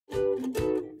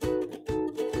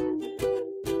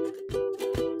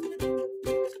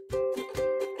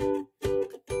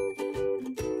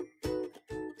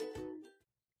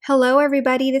Hello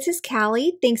everybody, this is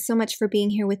Callie. Thanks so much for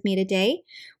being here with me today.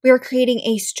 We are creating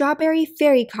a strawberry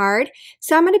fairy card.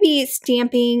 So I'm going to be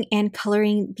stamping and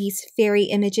coloring these fairy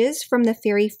images from the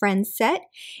Fairy Friends set.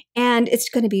 And it's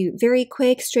going to be very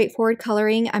quick, straightforward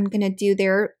coloring. I'm going to do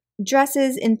their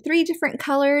dresses in 3 different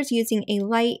colors using a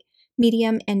light,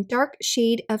 medium, and dark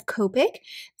shade of Copic.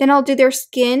 Then I'll do their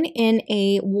skin in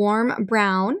a warm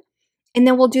brown. And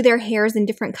then we'll do their hairs in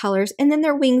different colors and then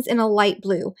their wings in a light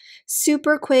blue.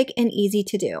 Super quick and easy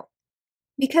to do.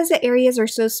 Because the areas are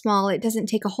so small, it doesn't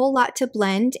take a whole lot to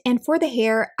blend. And for the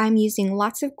hair, I'm using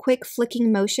lots of quick flicking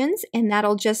motions and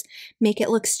that'll just make it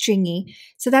look stringy.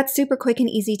 So that's super quick and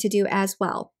easy to do as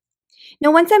well.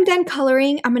 Now, once I'm done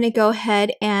coloring, I'm going to go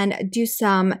ahead and do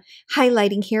some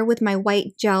highlighting here with my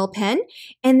white gel pen.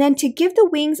 And then to give the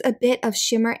wings a bit of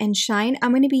shimmer and shine, I'm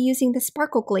going to be using the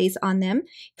sparkle glaze on them.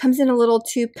 It comes in a little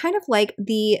tube, kind of like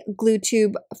the glue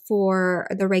tube for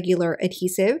the regular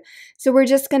adhesive. So we're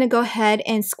just going to go ahead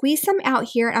and squeeze some out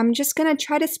here. I'm just going to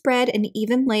try to spread an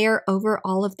even layer over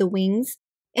all of the wings.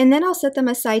 And then I'll set them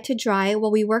aside to dry while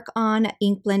we work on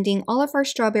ink blending all of our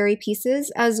strawberry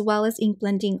pieces as well as ink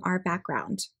blending our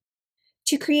background.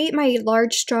 To create my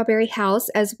large strawberry house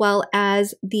as well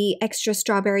as the extra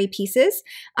strawberry pieces,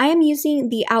 I am using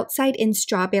the outside in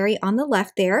strawberry on the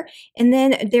left there. And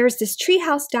then there's this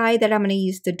treehouse die that I'm going to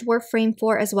use the door frame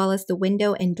for as well as the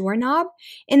window and doorknob.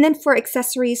 And then for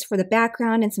accessories for the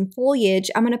background and some foliage,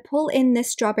 I'm going to pull in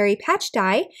this strawberry patch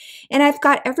die. And I've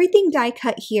got everything die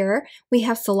cut here. We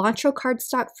have cilantro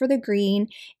cardstock for the green.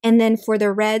 And then for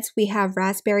the reds, we have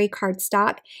raspberry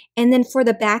cardstock. And then for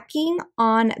the backing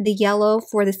on the yellow,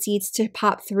 for the seeds to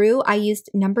pop through, I used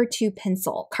number 2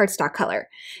 pencil cardstock color.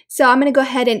 So I'm going to go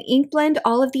ahead and ink blend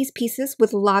all of these pieces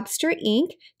with lobster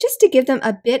ink just to give them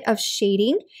a bit of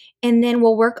shading, and then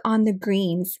we'll work on the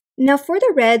greens. Now for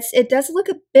the reds, it does look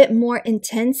a bit more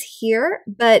intense here,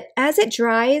 but as it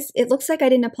dries, it looks like I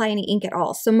didn't apply any ink at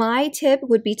all. So my tip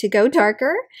would be to go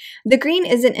darker. The green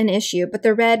isn't an issue, but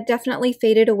the red definitely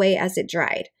faded away as it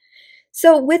dried.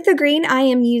 So with the green, I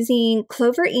am using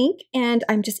clover ink and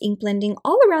I'm just ink blending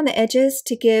all around the edges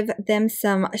to give them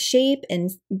some shape and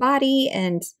body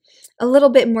and a little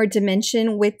bit more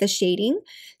dimension with the shading.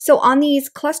 So on these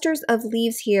clusters of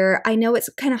leaves here, I know it's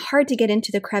kind of hard to get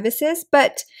into the crevices,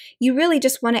 but you really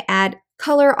just want to add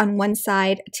color on one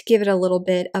side to give it a little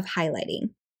bit of highlighting.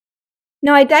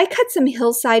 Now I die cut some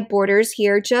hillside borders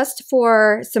here just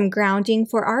for some grounding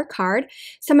for our card.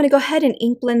 So I'm going to go ahead and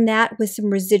ink blend that with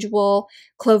some residual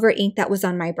clover ink that was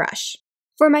on my brush.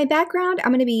 For my background,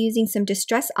 I'm going to be using some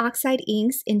Distress Oxide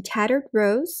inks in Tattered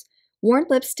Rose, Worn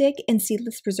Lipstick, and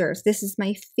Seedless Preserves. This is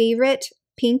my favorite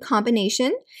pink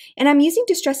combination. And I'm using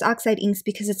Distress Oxide inks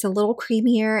because it's a little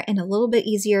creamier and a little bit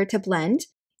easier to blend.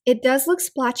 It does look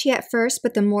splotchy at first,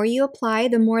 but the more you apply,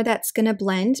 the more that's going to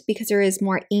blend because there is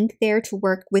more ink there to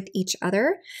work with each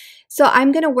other. So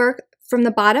I'm going to work from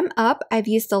the bottom up. I've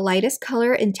used the lightest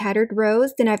color in Tattered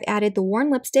Rose, then I've added the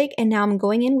Worn Lipstick, and now I'm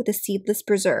going in with the Seedless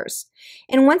Preserves.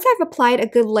 And once I've applied a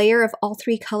good layer of all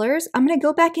 3 colors, I'm going to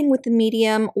go back in with the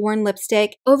medium Worn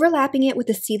Lipstick, overlapping it with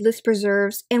the Seedless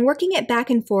Preserves, and working it back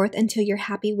and forth until you're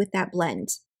happy with that blend.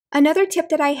 Another tip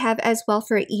that I have as well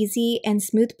for easy and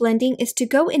smooth blending is to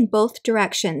go in both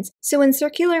directions. So in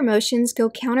circular motions, go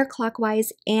counterclockwise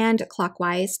and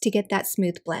clockwise to get that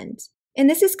smooth blend. And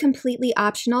this is completely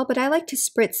optional, but I like to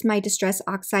spritz my Distress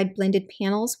Oxide blended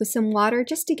panels with some water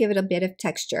just to give it a bit of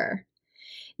texture.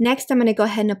 Next, I'm going to go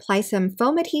ahead and apply some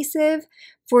foam adhesive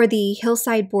for the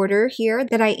hillside border here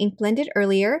that I ink blended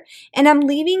earlier. And I'm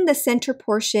leaving the center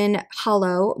portion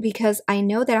hollow because I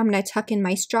know that I'm going to tuck in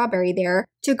my strawberry there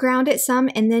to ground it some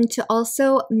and then to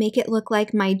also make it look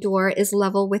like my door is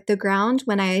level with the ground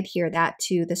when I adhere that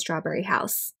to the strawberry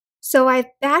house. So I've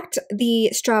backed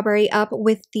the strawberry up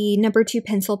with the number 2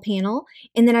 pencil panel,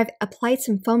 and then I've applied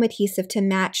some foam adhesive to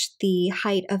match the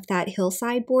height of that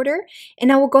hillside border.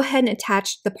 And I will go ahead and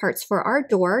attach the parts for our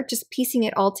door, just piecing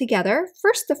it all together.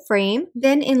 First the frame,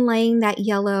 then inlaying that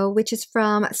yellow, which is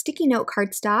from sticky note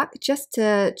cardstock, just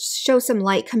to show some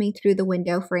light coming through the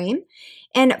window frame.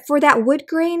 And for that wood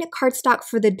grain cardstock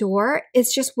for the door,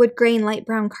 it's just wood grain light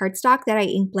brown cardstock that I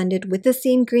ink blended with the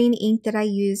same green ink that I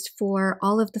used for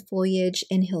all of the foliage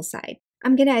in hillside.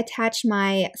 I'm going to attach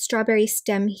my strawberry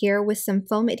stem here with some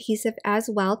foam adhesive as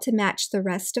well to match the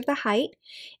rest of the height,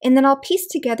 and then I'll piece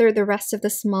together the rest of the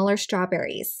smaller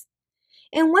strawberries.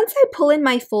 And once I pull in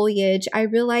my foliage, I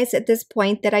realize at this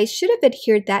point that I should have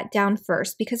adhered that down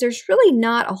first because there's really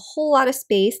not a whole lot of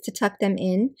space to tuck them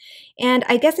in. And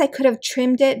I guess I could have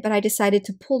trimmed it, but I decided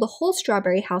to pull the whole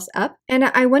strawberry house up. And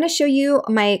I want to show you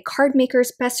my card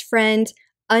maker's best friend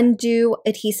undo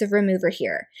adhesive remover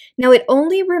here. Now it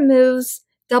only removes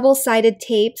double-sided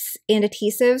tapes and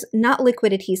adhesives, not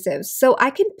liquid adhesives. So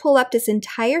I can pull up this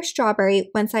entire strawberry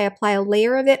once I apply a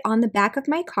layer of it on the back of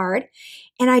my card,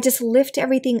 and I just lift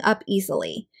everything up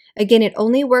easily. Again, it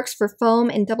only works for foam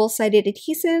and double-sided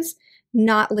adhesives,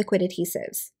 not liquid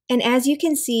adhesives. And as you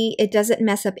can see, it doesn't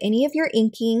mess up any of your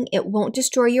inking. It won't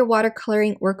destroy your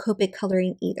watercoloring or Copic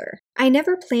coloring either. I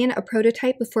never plan a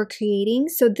prototype before creating,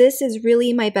 so this is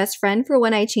really my best friend for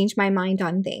when I change my mind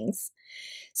on things.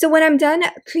 So when I'm done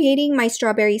creating my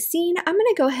strawberry scene, I'm going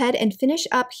to go ahead and finish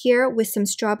up here with some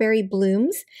strawberry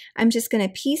blooms. I'm just going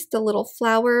to piece the little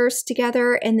flowers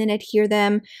together and then adhere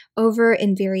them over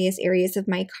in various areas of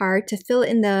my card to fill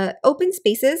in the open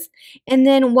spaces. And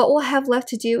then what we'll have left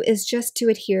to do is just to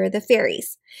adhere the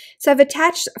fairies. So I've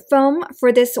attached foam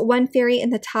for this one fairy in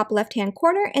the top left-hand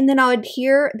corner, and then I'll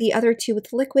adhere the other two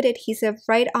with liquid adhesive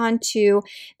right onto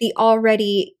the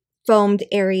already foamed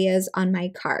areas on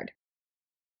my card.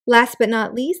 Last but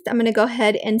not least, I'm going to go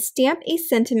ahead and stamp a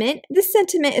sentiment. This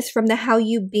sentiment is from the How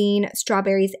You Bean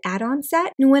Strawberries add-on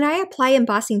set. And when I apply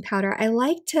embossing powder, I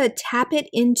like to tap it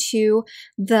into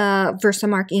the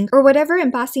Versamark ink or whatever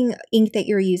embossing ink that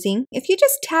you're using. If you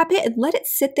just tap it and let it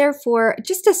sit there for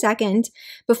just a second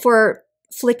before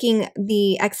flicking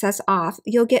the excess off,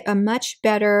 you'll get a much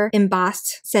better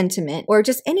embossed sentiment or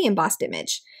just any embossed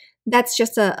image. That's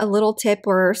just a little tip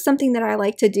or something that I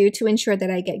like to do to ensure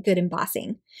that I get good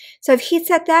embossing. So I've heat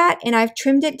set that and I've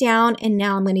trimmed it down, and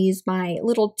now I'm going to use my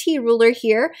little T ruler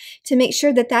here to make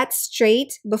sure that that's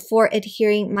straight before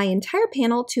adhering my entire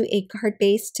panel to a card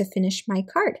base to finish my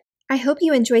card. I hope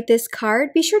you enjoyed this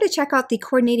card. Be sure to check out the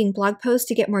coordinating blog post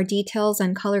to get more details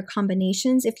on color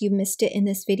combinations if you missed it in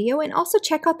this video, and also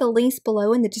check out the links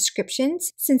below in the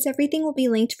descriptions since everything will be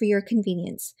linked for your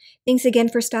convenience. Thanks again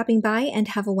for stopping by and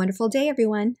have a wonderful day,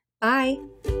 everyone. Bye!